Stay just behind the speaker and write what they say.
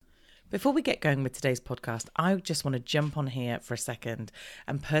Before we get going with today's podcast, I just want to jump on here for a second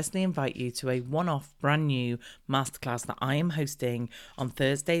and personally invite you to a one-off brand new masterclass that I am hosting on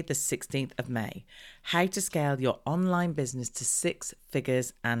Thursday, the 16th of May. How to scale your online business to 6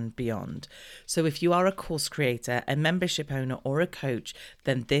 figures and beyond. So if you are a course creator, a membership owner, or a coach,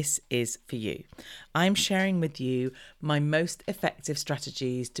 then this is for you. I'm sharing with you my most effective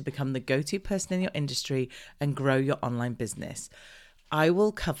strategies to become the go-to person in your industry and grow your online business. I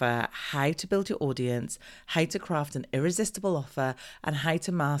will cover how to build your audience, how to craft an irresistible offer, and how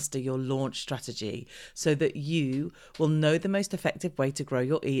to master your launch strategy so that you will know the most effective way to grow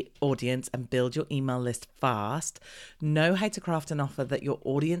your audience and build your email list fast, know how to craft an offer that your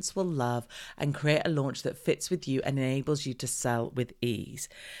audience will love, and create a launch that fits with you and enables you to sell with ease.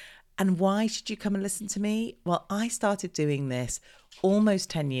 And why should you come and listen to me? Well, I started doing this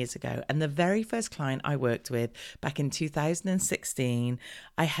almost 10 years ago. And the very first client I worked with back in 2016,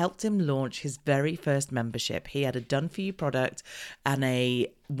 I helped him launch his very first membership. He had a done-for-you product and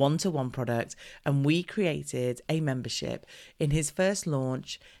a one-to-one product, and we created a membership. In his first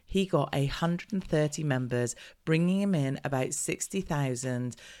launch, he got 130 members, bringing him in about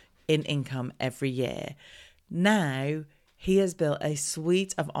 60,000 in income every year. Now, he has built a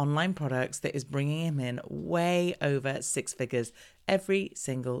suite of online products that is bringing him in way over 6 figures every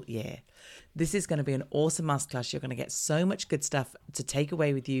single year. This is going to be an awesome masterclass. You're going to get so much good stuff to take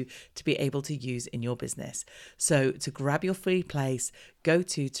away with you to be able to use in your business. So to grab your free place, go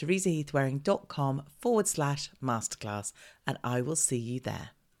to teresaheathwareing.com/masterclass, and I will see you there.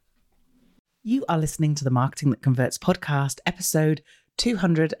 You are listening to the Marketing That Converts podcast, episode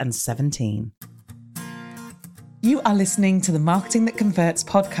 217. You are listening to the Marketing That Converts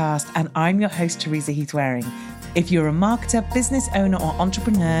podcast, and I'm your host, Teresa Heathwareing. If you're a marketer, business owner, or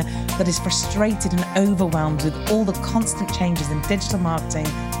entrepreneur that is frustrated and overwhelmed with all the constant changes in digital marketing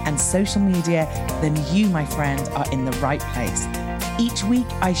and social media, then you, my friend, are in the right place. Each week,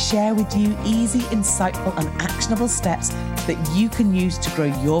 I share with you easy, insightful, and actionable steps that you can use to grow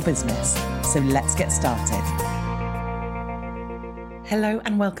your business. So let's get started. Hello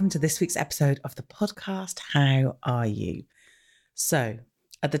and welcome to this week's episode of the podcast. How are you? So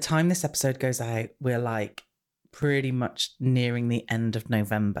at the time this episode goes out, we're like pretty much nearing the end of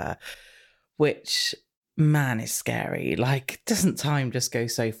November, which, man, is scary. Like, doesn't time just go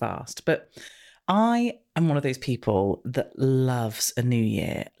so fast? But I am one of those people that loves a new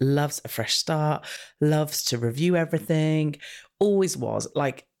year, loves a fresh start, loves to review everything, always was.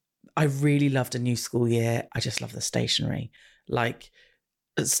 Like, I really loved a new school year. I just love the stationery. Like,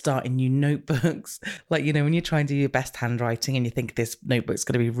 starting new notebooks, like, you know, when you're trying to do your best handwriting and you think this notebook's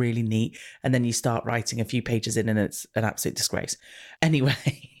going to be really neat, and then you start writing a few pages in and it's an absolute disgrace.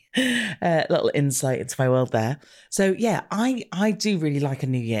 Anyway, little insight into my world there. So yeah, I do really like a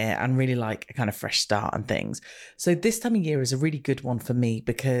new year and really like a kind of fresh start and things. So this time of year is a really good one for me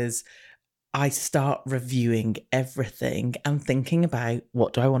because I start reviewing everything and thinking about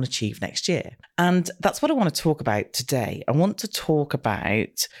what do I want to achieve next year. And that's what I want to talk about today. I want to talk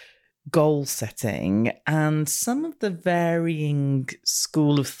about goal setting and some of the varying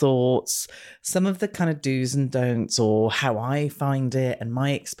school of thoughts, some of the kind of do's and don'ts, or how I find it and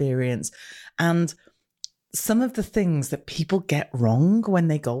my experience, and some of the things that people get wrong when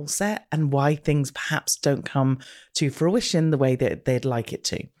they goal set and why things perhaps don't come to fruition the way that they'd like it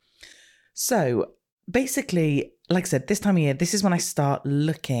to. So basically, like I said, this time of year, this is when I start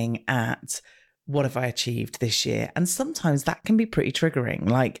looking at what have I achieved this year? And sometimes that can be pretty triggering.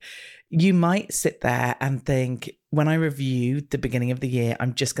 Like, you might sit there and think, when I review the beginning of the year,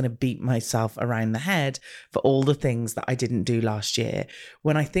 I'm just going to beat myself around the head for all the things that I didn't do last year.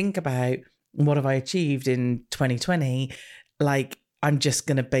 When I think about what have I achieved in 2020, like, I'm just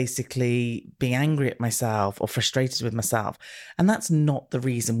going to basically be angry at myself or frustrated with myself. And that's not the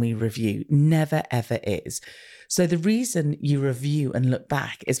reason we review. Never, ever is. So the reason you review and look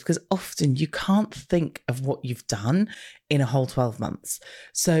back is because often you can't think of what you've done in a whole 12 months.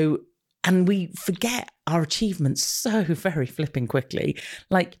 So, and we forget our achievements so very flipping quickly.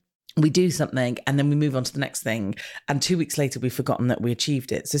 Like, we do something and then we move on to the next thing. And 2 weeks later, we've forgotten that we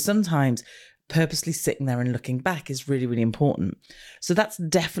achieved it. So sometimes purposely sitting there and looking back is really, really important. So that's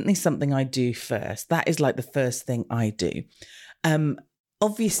definitely something I do first. That is like the first thing I do.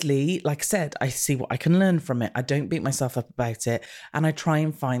 Obviously, like I said, I see what I can learn from it. I don't beat myself up about it. And I try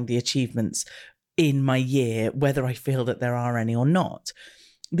and find the achievements in my year, whether I feel that there are any or not.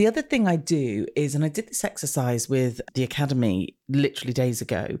 The other thing I do is, and I did this exercise with the Academy literally days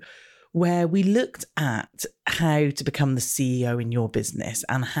ago, where we looked at how to become the CEO in your business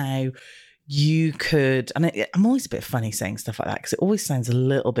and how you could, and I'm always a bit funny saying stuff like that because it always sounds a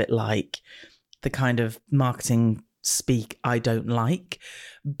little bit like the kind of marketing speak I don't like.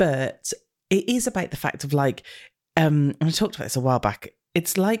 But it is about the fact of like, and I talked about this a while back.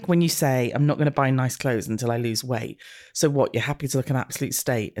 It's like when you say, I'm not going to buy nice clothes until I lose weight. So what, you're happy to look an absolute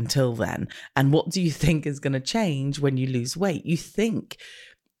state until then? And what do you think is going to change when you lose weight? You think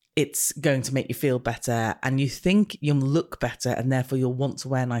it's going to make you feel better and you think you'll look better and therefore you'll want to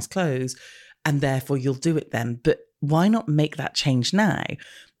wear nice clothes and therefore you'll do it then. But why not make that change now?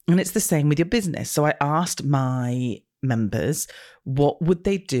 And it's the same with your business. So I asked my members, what would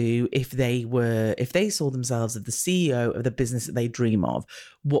they do if they saw themselves as the CEO of the business that they dream of?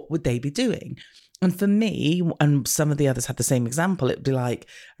 What would they be doing? And for me, and some of the others had the same example, it'd be like,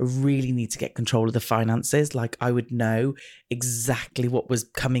 I really need to get control of the finances. Like I would know exactly what was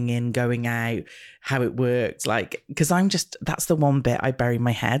coming in, going out, how it worked. Like, because that's the one bit I bury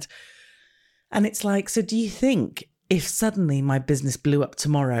my head. And it's like, so do you think if suddenly my business blew up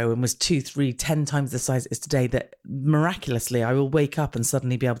tomorrow and was 2, 3, 10 times the size it is today, that miraculously I will wake up and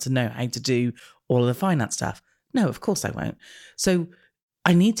suddenly be able to know how to do all of the finance stuff? No, of course I won't. So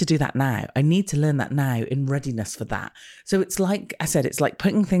I need to do that now. I need to learn that now in readiness for that. So it's like I said, it's like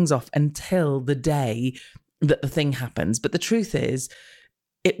putting things off until the day that the thing happens. But the truth is,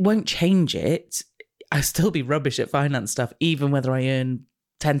 it won't change it. I'll still be rubbish at finance stuff, even whether I earn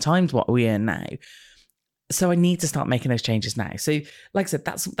 10 times what we earn now. So I need to start making those changes now. So like I said,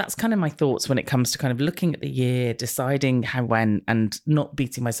 that's kind of my thoughts when it comes to kind of looking at the year, deciding how, when, and not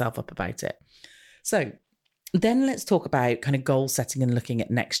beating myself up about it. So then let's talk about kind of goal setting and looking at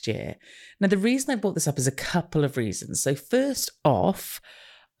next year. Now, the reason I brought this up is a couple of reasons. So first off,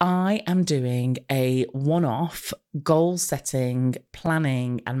 I am doing a one-off goal setting,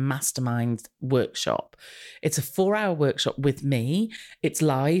 planning and mastermind workshop. It's a 4-hour workshop with me. It's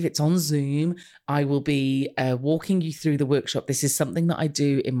live. It's on Zoom. I will be walking you through the workshop. This is something that I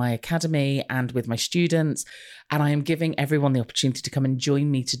do in my academy and with my students. And I am giving everyone the opportunity to come and join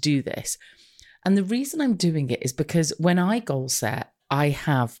me to do this. And the reason I'm doing it is because when I goal set, I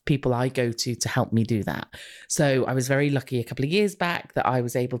have people I go to help me do that. So I was very lucky a couple of years back that I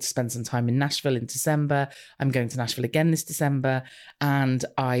was able to spend some time in Nashville in December. I'm going to Nashville again this December. And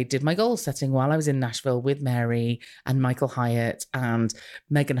I did my goal setting while I was in Nashville with Mary and Michael Hyatt and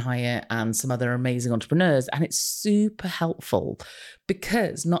Megan Hyatt and some other amazing entrepreneurs. And it's super helpful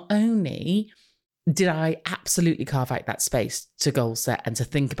because not only did I absolutely carve out that space to goal set and to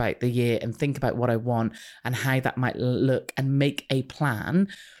think about the year and think about what I want and how that might look and make a plan,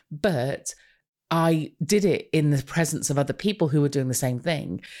 but I did it in the presence of other people who were doing the same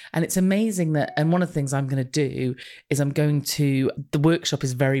thing. And it's amazing that, and one of the things I'm going to do is the workshop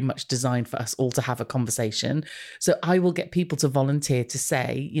is very much designed for us all to have a conversation. So I will get people to volunteer to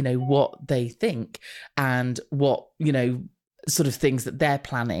say, what they think and what, sort of things that they're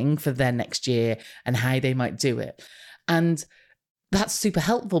planning for their next year and how they might do it. And that's super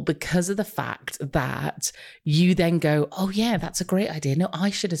helpful because of the fact that you then go, oh yeah, that's a great idea. No,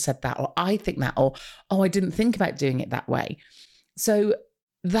 I should have said that, or I think that, or, oh, I didn't think about doing it that way. So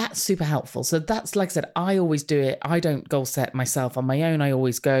that's super helpful. So that's, like I said, I always do it. I don't goal set myself on my own. I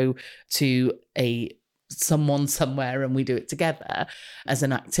always go to someone somewhere and we do it together as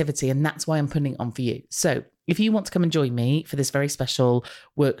an activity. And that's why I'm putting it on for you. So if you want to come and join me for this very special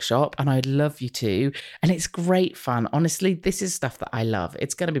workshop, and I'd love you to, and it's great fun. Honestly, this is stuff that I love.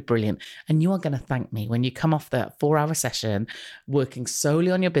 It's going to be brilliant. And you are going to thank me when you come off the 4-hour session working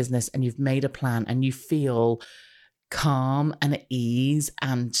solely on your business and you've made a plan and you feel calm and at ease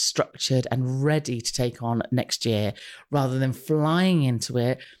and structured and ready to take on next year, rather than flying into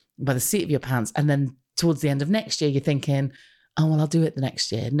it by the seat of your pants. And then towards the end of next year, you're thinking, oh, well, I'll do it the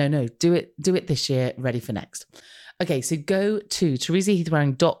next year. No, do it this year, ready for next. Okay, so go to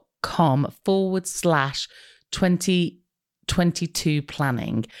teresaheathwaring.com/2022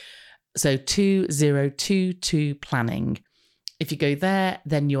 planning. So 2022 planning. If you go there,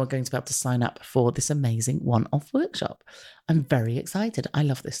 then you are going to be able to sign up for this amazing one-off workshop. I'm very excited. I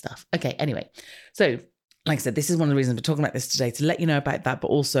love this stuff. Okay, anyway, so like I said, this is one of the reasons we're talking about this today, to let you know about that, but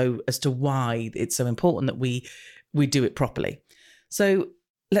also as to why it's so important that we do it properly. So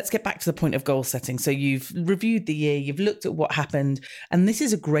let's get back to the point of goal setting. So you've reviewed the year, you've looked at what happened, and this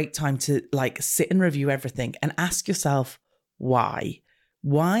is a great time to sit and review everything and ask yourself, why?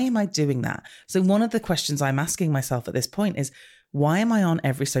 Why am I doing that? So one of the questions I'm asking myself at this point is, why am I on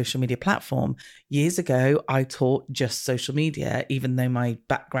every social media platform? Years ago, I taught just social media, even though my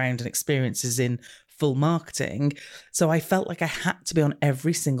background and experience is in full marketing. So I felt like I had to be on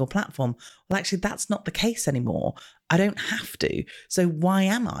every single platform. Well, actually, that's not the case anymore. I don't have to. So why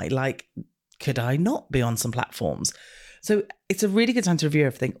am I? could I not be on some platforms? So it's a really good time to review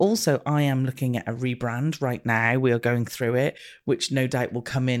everything. Also, I am looking at a rebrand right now. We are going through it, which no doubt will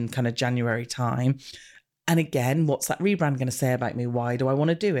come in kind of January time. And again, what's that rebrand going to say about me? Why do I want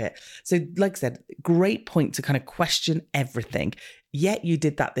to do it? So like I said, great point to kind of question everything. Yet you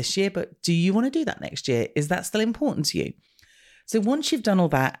did that this year, but do you want to do that next year? Is that still important to you? So once you've done all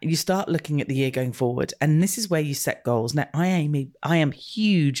that, you start looking at the year going forward. And this is where you set goals. Now, I am a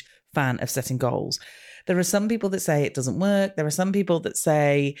huge fan of setting goals. There are some people that say it doesn't work. There are some people that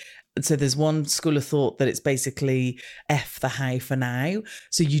say, so there's one school of thought that it's basically F the how for now.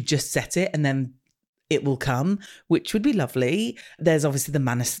 So you just set it and then it will come, which would be lovely. There's obviously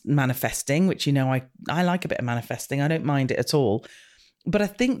the manifesting, which, you know, I like a bit of manifesting. I don't mind it at all. But I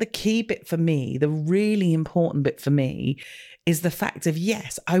think the key bit for me, the really important bit for me, is the fact of,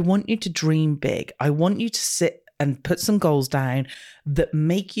 yes, I want you to dream big. I want you to sit and put some goals down that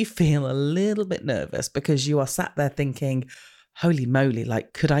make you feel a little bit nervous because you are sat there thinking, holy moly,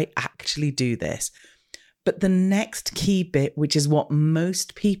 like, could I actually do this? But the next key bit, which is what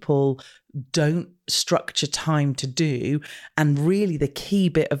most people don't structure time to do, and really the key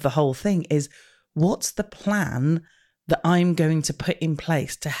bit of the whole thing is, what's the plan that I'm going to put in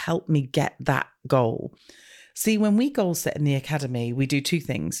place to help me get that goal? See, when we goal set in the academy, we do two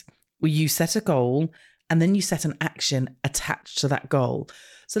things. You set a goal and then you set an action attached to that goal.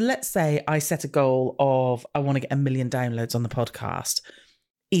 So let's say I set a goal of, I want to get 1 million downloads on the podcast.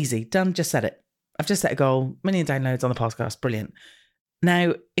 Easy, done, just set it. I've just set a goal, 1 million downloads on the podcast, brilliant.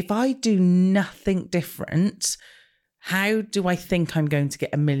 Now, if I do nothing different, how do I think I'm going to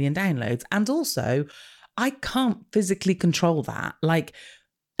get 1 million downloads? And also, I can't physically control that. Like,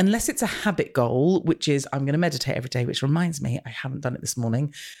 unless it's a habit goal, which is I'm going to meditate every day, which reminds me, I haven't done it this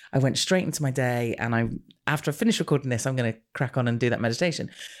morning. I went straight into my day and after I finish recording this, I'm going to crack on and do that meditation.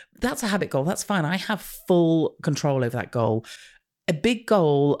 That's a habit goal. That's fine. I have full control over that goal. A big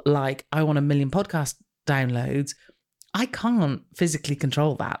goal, like I want 1 million podcast downloads, I can't physically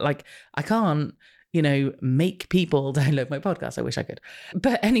control that. Like I can't, make people download my podcast. I wish I could.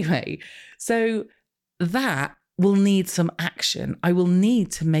 But anyway, so that will need some action. I will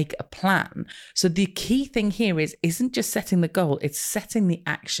need to make a plan. So the key thing here isn't just setting the goal, it's setting the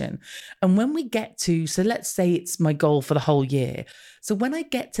action. And when we get to, so let's say it's my goal for the whole year. So when I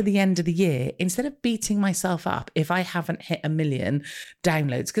get to the end of the year, instead of beating myself up if I haven't hit 1 million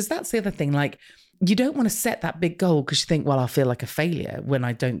downloads, because that's the other thing, like you don't want to set that big goal because you think, well, I'll feel like a failure when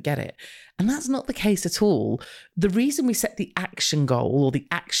I don't get it. And that's not the case at all. The reason we set the action goal or the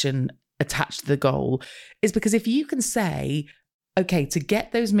action attached to the goal is because if you can say, okay, to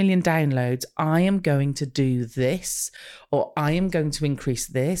get those 1 million downloads, I am going to do this, or I am going to increase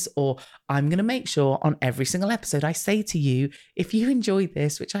this, or I'm going to make sure on every single episode I say to you, if you enjoyed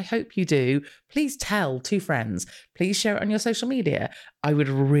this, which I hope you do, please tell 2 friends, please share it on your social media. I would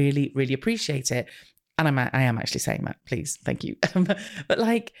really, really appreciate it. And I am actually saying that, please, thank you.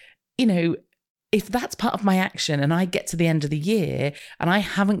 But if that's part of my action and I get to the end of the year and I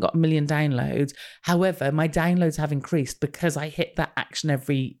haven't got 1 million downloads, however, my downloads have increased because I hit that action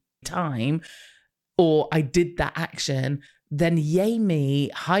every time, or I did that action, then yay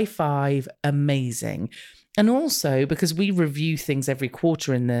me, high five, amazing. And also, because we review things every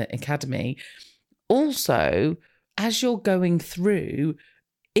quarter in the academy, also, as you're going through,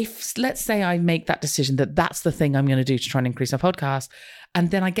 if let's say I make that decision that that's the thing I'm going to do to try and increase my podcast, and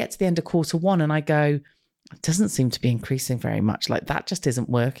then I get to the end of quarter 1 and I go, it doesn't seem to be increasing very much, like that just isn't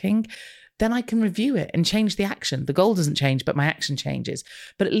working, then I can review it and change the action. The goal doesn't change, but my action changes.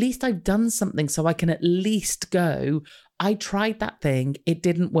 But at least I've done something, so I can at least go, I tried that thing, it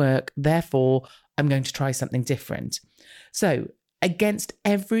didn't work, therefore I'm going to try something different. So against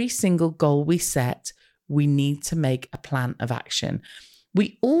every single goal we set, we need to make a plan of action.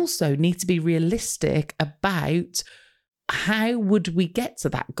 We also need to be realistic about how would we get to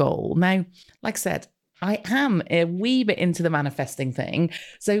that goal. Now, like I said, I am a wee bit into the manifesting thing.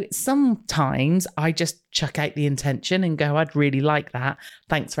 So sometimes I just chuck out the intention and go, I'd really like that.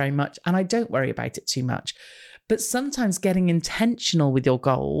 Thanks very much. And I don't worry about it too much. But sometimes getting intentional with your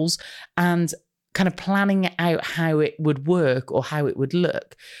goals and kind of planning out how it would work or how it would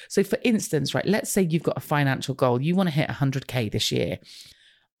look. So for instance, right, let's say you've got a financial goal. You want to hit 100K this year.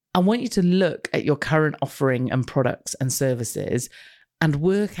 I want you to look at your current offering and products and services and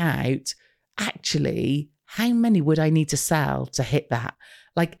work out, actually, how many would I need to sell to hit that?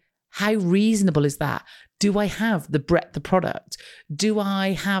 Like, how reasonable is that? Do I have the breadth of product? Do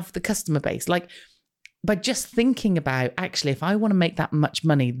I have the customer base? Like, by just thinking about, actually, if I want to make that much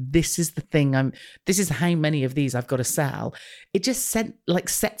money, this is the thing this is how many of these I've got to sell. It just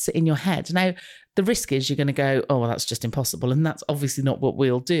sets it in your head. Now, the risk is you're going to go, oh, well, that's just impossible. And that's obviously not what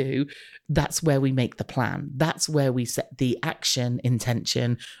we'll do. That's where we make the plan. That's where we set the action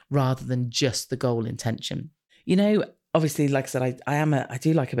intention rather than just the goal intention. Obviously, like I said, I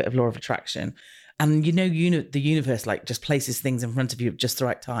do like a bit of law of attraction. And the universe just places things in front of you at just the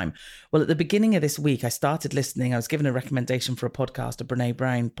right time. Well, at the beginning of this week, I started listening. I was given a recommendation for a podcast, a Brené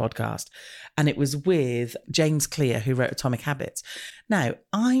Brown podcast, and it was with James Clear, who wrote Atomic Habits. Now,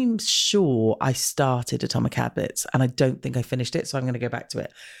 I'm sure I started Atomic Habits and I don't think I finished it, so I'm going to go back to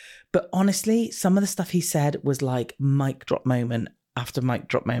it. But honestly, some of the stuff he said was like mic drop moment after mic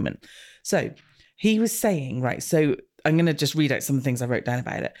drop moment. So he was saying, right, so I'm going to just read out some of the things I wrote down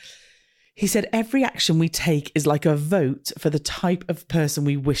about it. He said, every action we take is like a vote for the type of person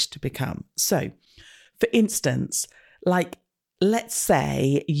we wish to become. So, for instance, let's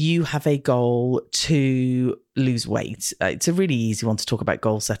say you have a goal to lose weight. It's a really easy one to talk about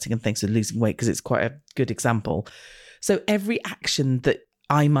goal setting and things with losing weight because it's quite a good example. So every action that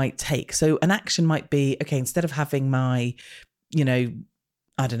I might take, so an action might be, okay, instead of having my,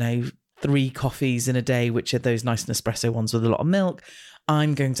 3 coffees in a day, which are those nice Nespresso ones with a lot of milk,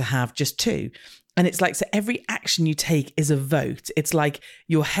 I'm going to have just 2. And it's so every action you take is a vote. It's like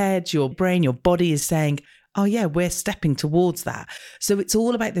your head, your brain, your body is saying, oh yeah, we're stepping towards that. So it's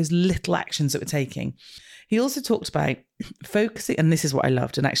all about those little actions that we're taking. He also talked about focusing, and this is what I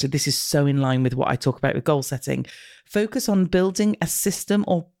loved, and actually this is so in line with what I talk about with goal setting. Focus on building a system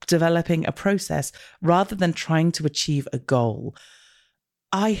or developing a process rather than trying to achieve a goal.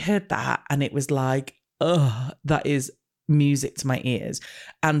 I heard that and it was like, oh, that is music to my ears,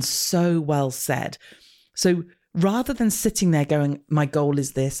 and so well said. So rather than sitting there going, my goal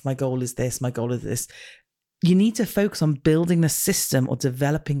is this, my goal is this, my goal is this, you need to focus on building a system or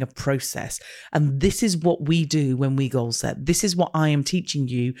developing a process. And this is what we do when we goal set. This is what I am teaching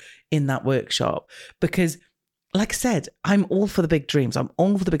you in that workshop, because like I said, I'm all for the big dreams. I'm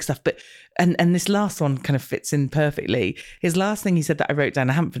all for the big stuff. But and this last one kind of fits in perfectly. His last thing he said that I wrote down,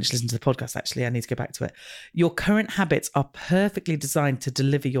 I haven't finished listening to the podcast, actually. I need to go back to it. Your current habits are perfectly designed to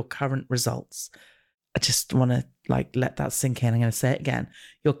deliver your current results. I just want to let that sink in. I'm going to say it again.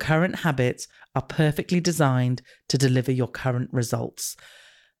 Your current habits are perfectly designed to deliver your current results.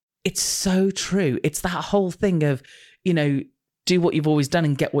 It's so true. It's that whole thing of, do what you've always done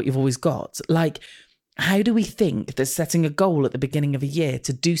and get what you've always got. How do we think that setting a goal at the beginning of a year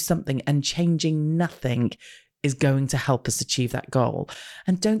to do something and changing nothing is going to help us achieve that goal?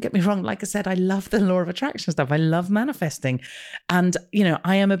 And don't get me wrong, like I said, I love the law of attraction stuff. I love manifesting. And,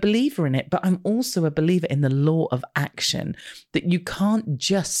 I am a believer in it, but I'm also a believer in the law of action, that you can't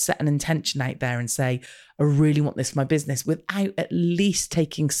just set an intention out there and say, I really want this for my business, without at least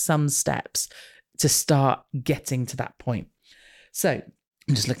taking some steps to start getting to that point. So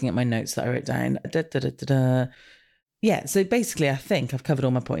I'm just looking at my notes that I wrote down. Yeah, so basically, I think I've covered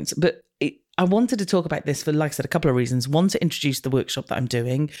all my points. But I wanted to talk about this for, like I said, a couple of reasons. One, to introduce the workshop that I'm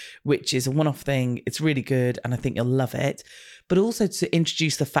doing, which is a one-off thing. It's really good, and I think you'll love it. But also to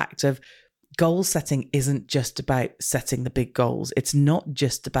introduce the fact of goal setting isn't just about setting the big goals. It's not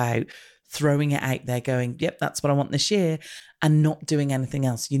just about throwing it out there going, yep, that's what I want this year, and not doing anything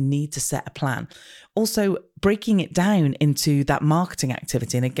else. You need to set a plan. Also, breaking it down into that marketing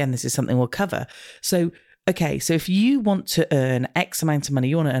activity. And again, this is something we'll cover. So, okay, so if you want to earn X amount of money,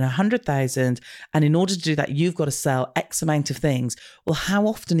 you want to earn 100,000. And in order to do that, you've got to sell X amount of things. Well, how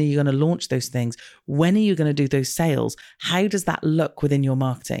often are you going to launch those things? When are you going to do those sales? How does that look within your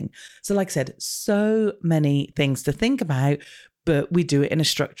marketing? So like I said, so many things to think about, but we do it in a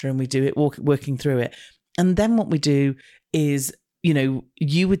structure and we do it working through it. And then what we do is,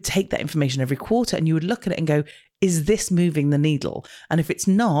 you would take that information every quarter and you would look at it and go, is this moving the needle? And if it's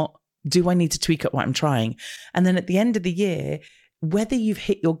not, do I need to tweak up what I'm trying? And then at the end of the year, whether you've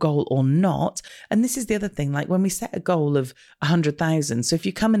hit your goal or not, and this is the other thing, when we set a goal of 100,000, so if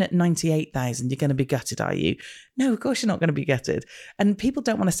you come in at 98,000, you're going to be gutted, are you? No, of course you're not going to be gutted. And people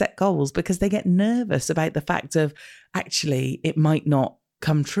don't want to set goals because they get nervous about the fact of, actually, it might not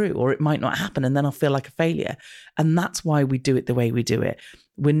come true or it might not happen, and then I'll feel like a failure. And that's why we do it the way we do it.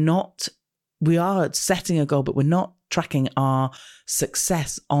 We are setting a goal, but we're not tracking our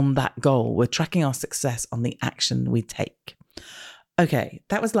success on that goal. We're tracking our success on the action we take. Okay,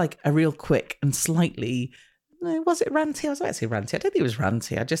 that was a real quick and slightly, was it ranty? I was about to say ranty. I don't think it was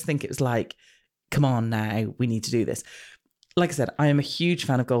ranty. I just think it was come on now, we need to do this. Like I said, I am a huge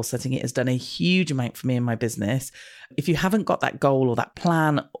fan of goal setting. It has done a huge amount for me in my business. If you haven't got that goal or that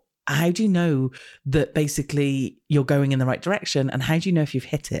plan How do you know that basically you're going in the right direction? And how do you know if you've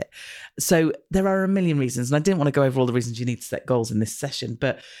hit it? So there are a million reasons. And I didn't want to go over all the reasons you need to set goals in this session,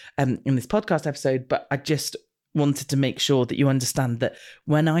 but in this podcast episode, but I just wanted to make sure that you understand that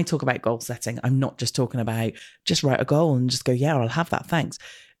when I talk about goal setting, I'm not just talking about just write a goal and just go, yeah, I'll have that. Thanks.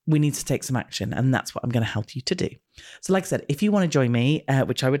 We need to take some action. And that's what I'm going to help you to do. So like I said, if you want to join me,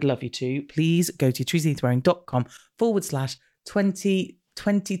 which I would love you to, please go to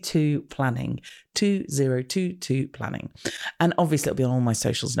TreeseHeathwareing.com/2022 planning, 2022 planning. And obviously it'll be on all my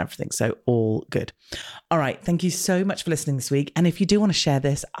socials and everything. So all good. All right. Thank you so much for listening this week. And if you do want to share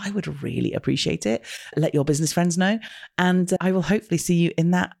this, I would really appreciate it. Let your business friends know. And I will hopefully see you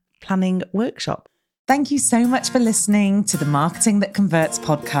in that planning workshop. Thank you so much for listening to the Marketing That Converts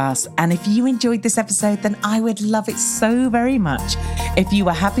podcast. And if you enjoyed this episode, then I would love it so very much if you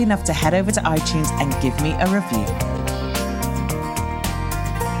were happy enough to head over to iTunes and give me a review.